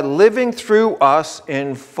sin by living through us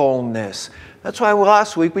in fullness. That's why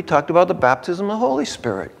last week we talked about the baptism of the Holy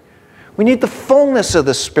Spirit. We need the fullness of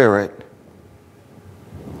the Spirit.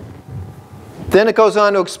 Then it goes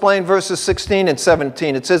on to explain verses 16 and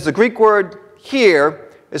 17. It says the Greek word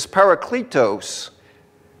here is parakletos,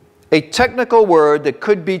 a technical word that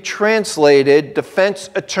could be translated defense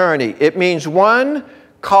attorney. It means one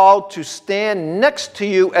called to stand next to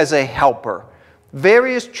you as a helper.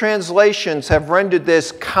 Various translations have rendered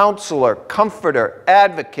this counselor, comforter,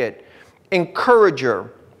 advocate,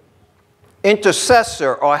 encourager,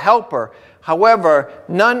 intercessor, or helper. However,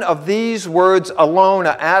 none of these words alone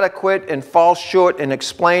are adequate and fall short in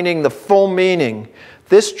explaining the full meaning.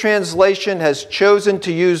 This translation has chosen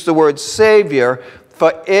to use the word Savior,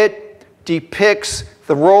 for it depicts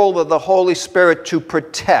the role of the Holy Spirit to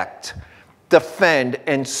protect, defend,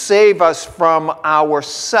 and save us from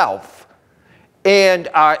ourselves and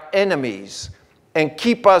our enemies, and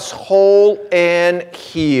keep us whole and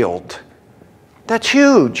healed. That's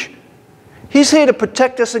huge. He's here to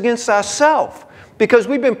protect us against ourselves, because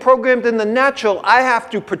we've been programmed in the natural. I have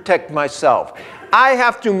to protect myself. I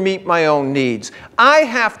have to meet my own needs. I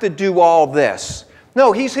have to do all this.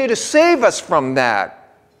 No, He's here to save us from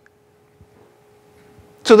that,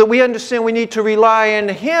 so that we understand we need to rely on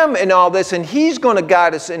Him in all this, and He's going to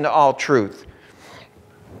guide us into all truth.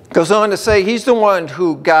 Goes on to say He's the one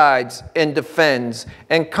who guides and defends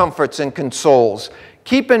and comforts and consoles.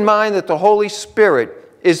 Keep in mind that the Holy Spirit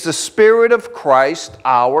is the Spirit of Christ,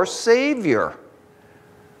 our Savior.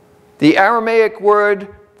 The Aramaic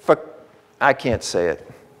word for, I can't say it,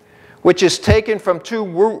 which is taken from two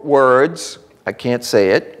root words, I can't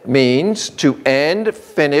say it, means to end,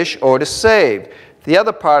 finish, or to save. The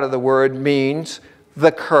other part of the word means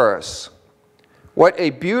the curse. What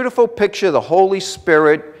a beautiful picture the Holy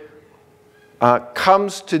Spirit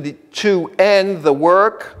comes to end the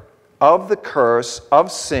work of the curse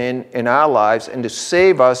of sin in our lives and to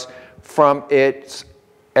save us from its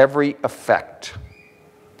every effect.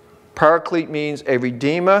 Paraclete means a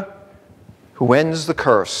redeemer who ends the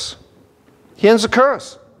curse. He ends the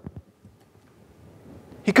curse.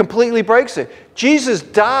 He completely breaks it. Jesus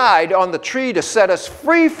died on the tree to set us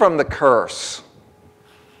free from the curse.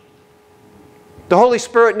 The Holy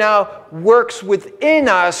Spirit now works within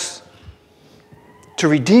us to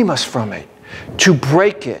redeem us from it, to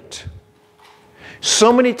break it,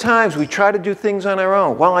 So many times we try to do things on our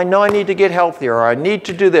own. Well, I know I need to get healthier, or I need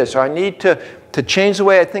to do this, or I need to change the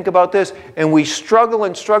way I think about this. And we struggle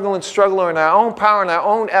and struggle and struggle in our own power and our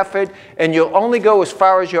own effort, and you'll only go as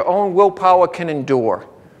far as your own willpower can endure.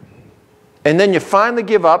 And then you finally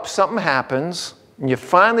give up, something happens, and you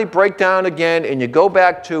finally break down again, and you go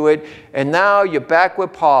back to it, and now you're back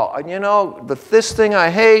with Paul. And you know, this thing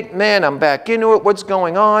I hate, man, I'm back into it. What's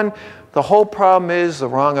going on? The whole problem is the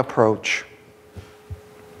wrong approach.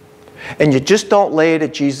 And you just don't lay it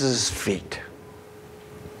at Jesus' feet.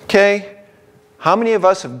 Okay? How many of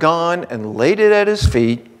us have gone and laid it at his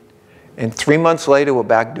feet, and 3 months later we're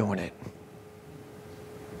back doing it?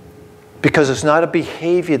 Because it's not a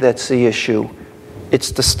behavior that's the issue.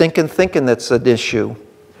 It's the stinking thinking that's the issue.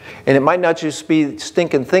 And it might not just be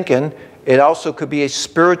stinking thinking. It also could be a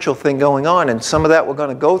spiritual thing going on. And some of that we're going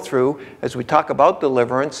to go through as we talk about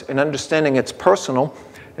deliverance and understanding it's personal.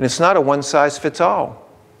 And it's not a one-size-fits-all.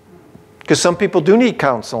 Because some people do need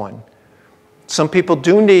counseling. Some people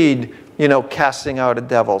do need, casting out a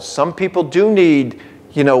devil. Some people do need,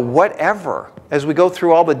 whatever. As we go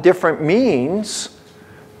through all the different means,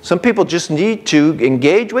 some people just need to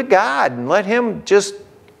engage with God and let him just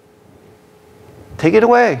take it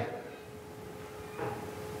away.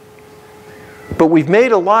 But we've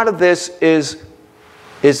made a lot of this is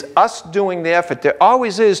us doing the effort. There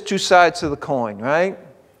always is two sides to the coin, right?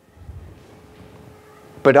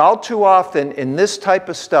 But all too often in this type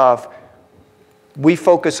of stuff, we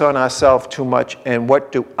focus on ourselves too much and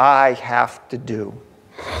what do I have to do?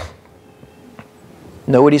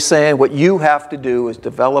 Know what he's saying? What you have to do is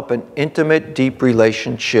develop an intimate, deep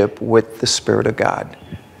relationship with the Spirit of God.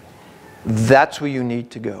 That's where you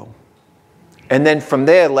need to go. And then from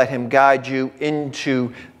there, let him guide you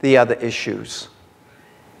into the other issues.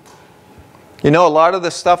 A lot of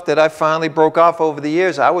the stuff that I finally broke off over the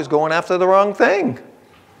years, I was going after the wrong thing.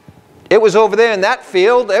 It was over there in that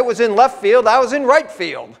field. It was in left field. I was in right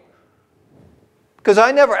field. Because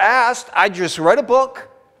I never asked. I just read a book.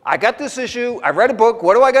 I got this issue. I read a book.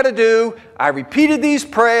 What do I got to do? I repeated these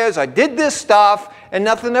prayers. I did this stuff. And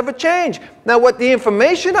nothing ever changed. Now, what the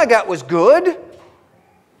information I got was good.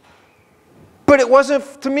 But it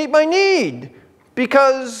wasn't to meet my need.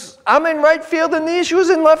 Because I'm in right field and the issue is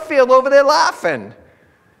in left field over there laughing.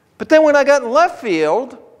 But then when I got in left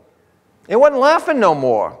field, it wasn't laughing no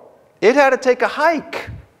more. It had to take a hike.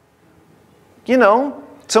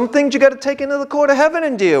 Some things you got to take into the court of heaven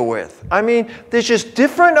and deal with. I mean, there's just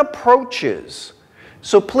different approaches.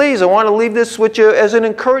 So please, I want to leave this with you as an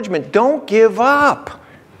encouragement. Don't give up.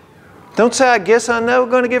 Don't say, I guess I'm never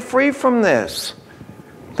going to get free from this.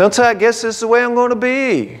 Don't say, I guess this is the way I'm going to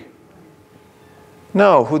be.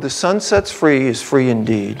 No, who the Son sets free is free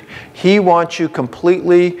indeed. He wants you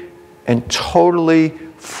completely and totally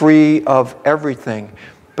free of everything.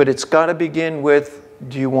 But it's got to begin with,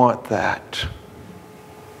 do you want that?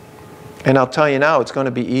 And I'll tell you now, it's going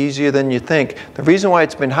to be easier than you think. The reason why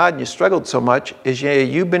it's been hard and you struggled so much is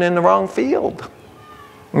you've been in the wrong field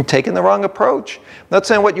and taking the wrong approach. I'm not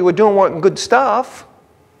saying what you were doing wasn't good stuff,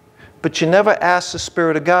 but you never asked the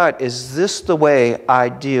Spirit of God, is this the way I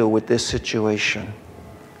deal with this situation?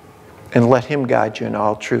 And let him guide you in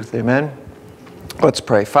all truth. Amen? Let's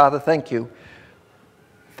pray. Father, thank you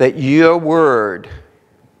that your word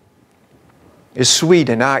is sweet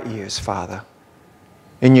in our ears, Father.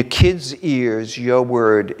 In your kids' ears, your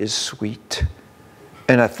word is sweet.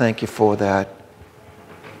 And I thank you for that.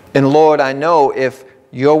 And Lord, I know if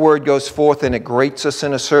your word goes forth and it grates us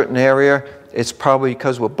in a certain area, it's probably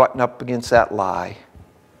because we're butting up against that lie.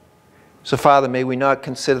 So Father, may we not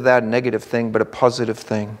consider that a negative thing, but a positive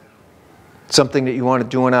thing. Something that you want to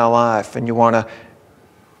do in our life and you want to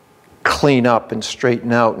clean up and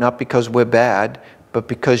straighten out, not because we're bad, but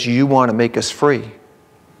because you want to make us free.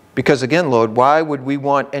 Because again, Lord, why would we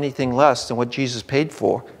want anything less than what Jesus paid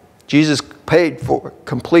for? Jesus paid for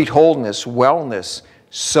complete wholeness, wellness,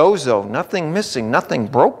 sozo, nothing missing, nothing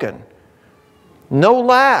broken. No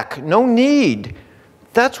lack, no need.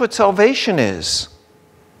 That's what salvation is.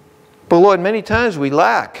 But Lord, many times we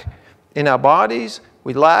lack in our bodies,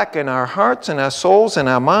 we lack in our hearts and our souls and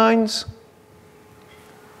our minds.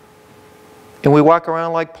 And we walk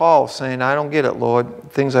around like Paul saying, I don't get it,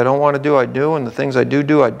 Lord. Things I don't want to do, I do. And the things I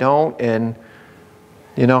do, I don't. And,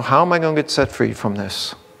 how am I going to get set free from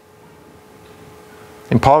this?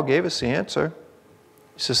 And Paul gave us the answer.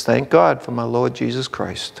 He says, thank God for my Lord Jesus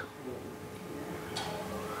Christ.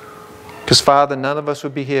 Because, Father, none of us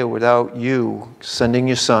would be here without you sending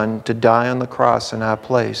your Son to die on the cross in our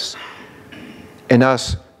place. And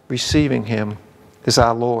us receiving him as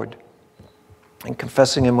our Lord and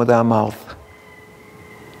confessing him with our mouth.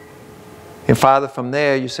 And Father, from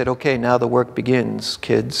there you said, okay, now the work begins,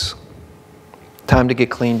 kids. Time to get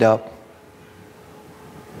cleaned up.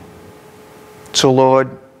 So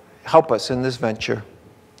Lord, help us in this venture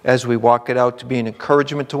as we walk it out to be an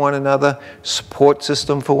encouragement to one another, support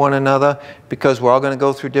system for one another, because we're all going to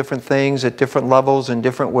go through different things at different levels in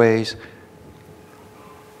different ways.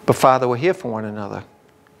 But Father, we're here for one another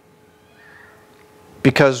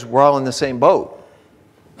because we're all in the same boat,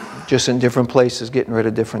 just in different places, getting rid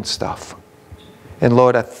of different stuff. And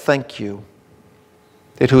Lord, I thank you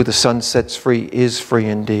that who the Son sets free is free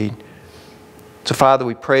indeed. So Father,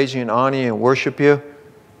 we praise you and honor you and worship you.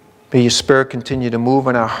 May your Spirit continue to move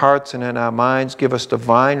in our hearts and in our minds. Give us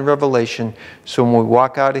divine revelation so when we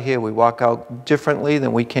walk out of here, we walk out differently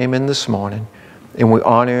than we came in this morning. And we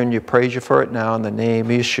honor and you praise you for it now in the name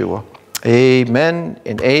of Yeshua. Amen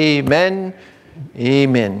and amen.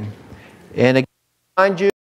 Amen. And again, I remind you,